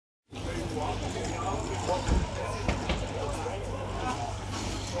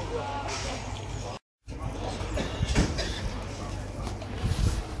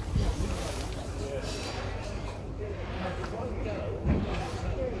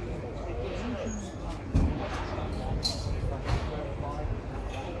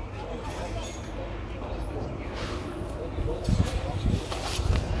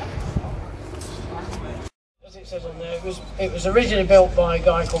It says on there, it was originally built by a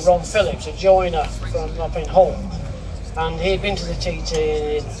guy called Ron Phillips, a joiner from up in Hull, and he'd been to the TT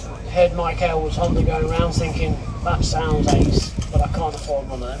and he'd heard Mike Elwood's Honda going around thinking, that sounds ace, but I can't afford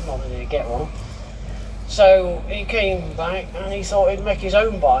one of them, not that he'd get one. So he came back and he thought he'd make his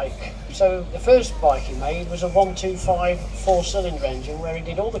own bike. So the first bike he made was a 125 4-cylinder engine where he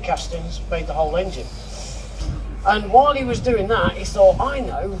did all the castings, made the whole engine. And while he was doing that, he thought, I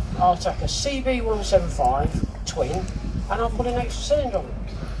know, I'll take a CB175 twin and I'll put an extra cylinder on it.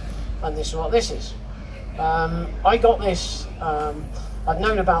 And this is what this is. I got this, I'd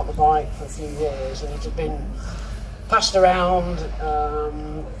known about the bike for a few years and it had been passed around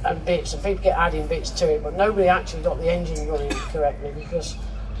and bits, and people get adding bits to it, but nobody actually got the engine running correctly, because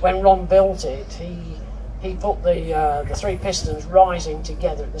when Ron built it, he put the 3 pistons rising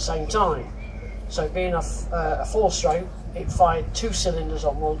together at the same time. So being a 4-stroke, it fired 2 cylinders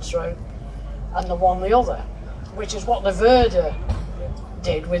on one stroke and the one the other, which is what the Verda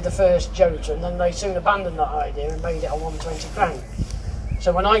did with the first Jota, and then they soon abandoned that idea and made it a 120 crank.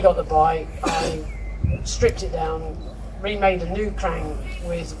 So when I got the bike, I stripped it down, remade a new crank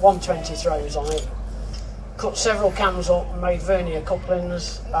with 120 throws on it, cut several cams up and made vernier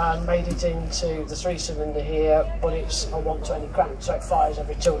couplings and made it into the 3-cylinder here, but it's a 120 crank, so it fires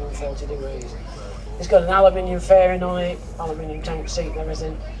every 240 degrees. It's got an aluminium fairing on it, aluminium tank seat and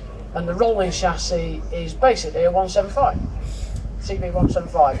everything, and the rolling chassis is basically a 175,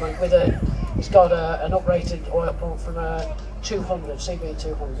 CB175, with it's got an uprated oil pump from a 200,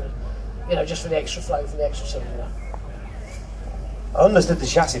 CB200, you know, just for the extra flow for the extra cylinder. I understood the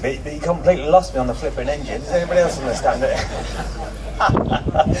chassis bit, but you completely lost me on the flipping engine. Does anybody else understand it?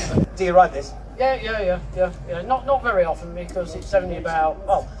 Do you ride this? Yeah. Not very often, because it's only about,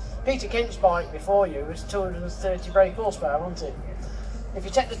 well, Peter Kent's bike before you was 230 brake horsepower, wasn't it? If you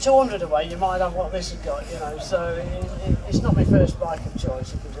take the 200 away, you might have what this has got, you know, so it's not my first bike of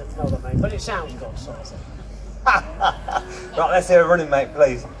choice, if you know what I mean, but it sounds good, sort of thing. Right, let's hear a running mate,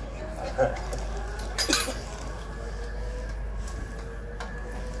 please.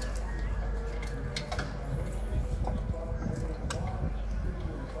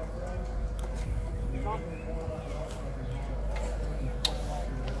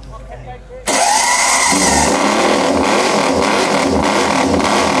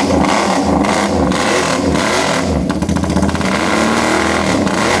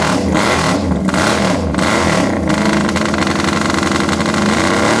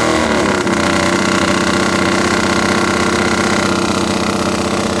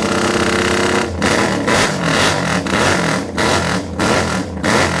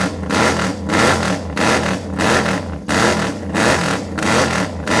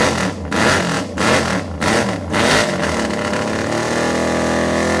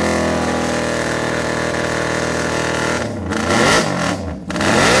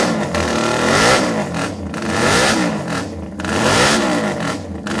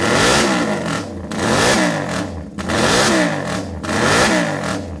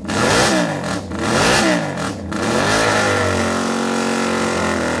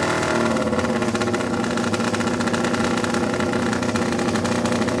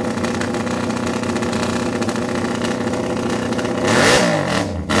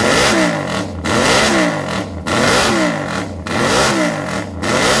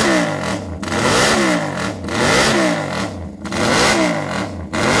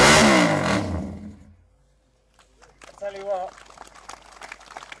 Tell you what,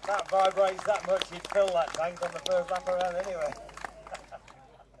 that vibrates that much, you'd fill that tank on the first lap around anyway.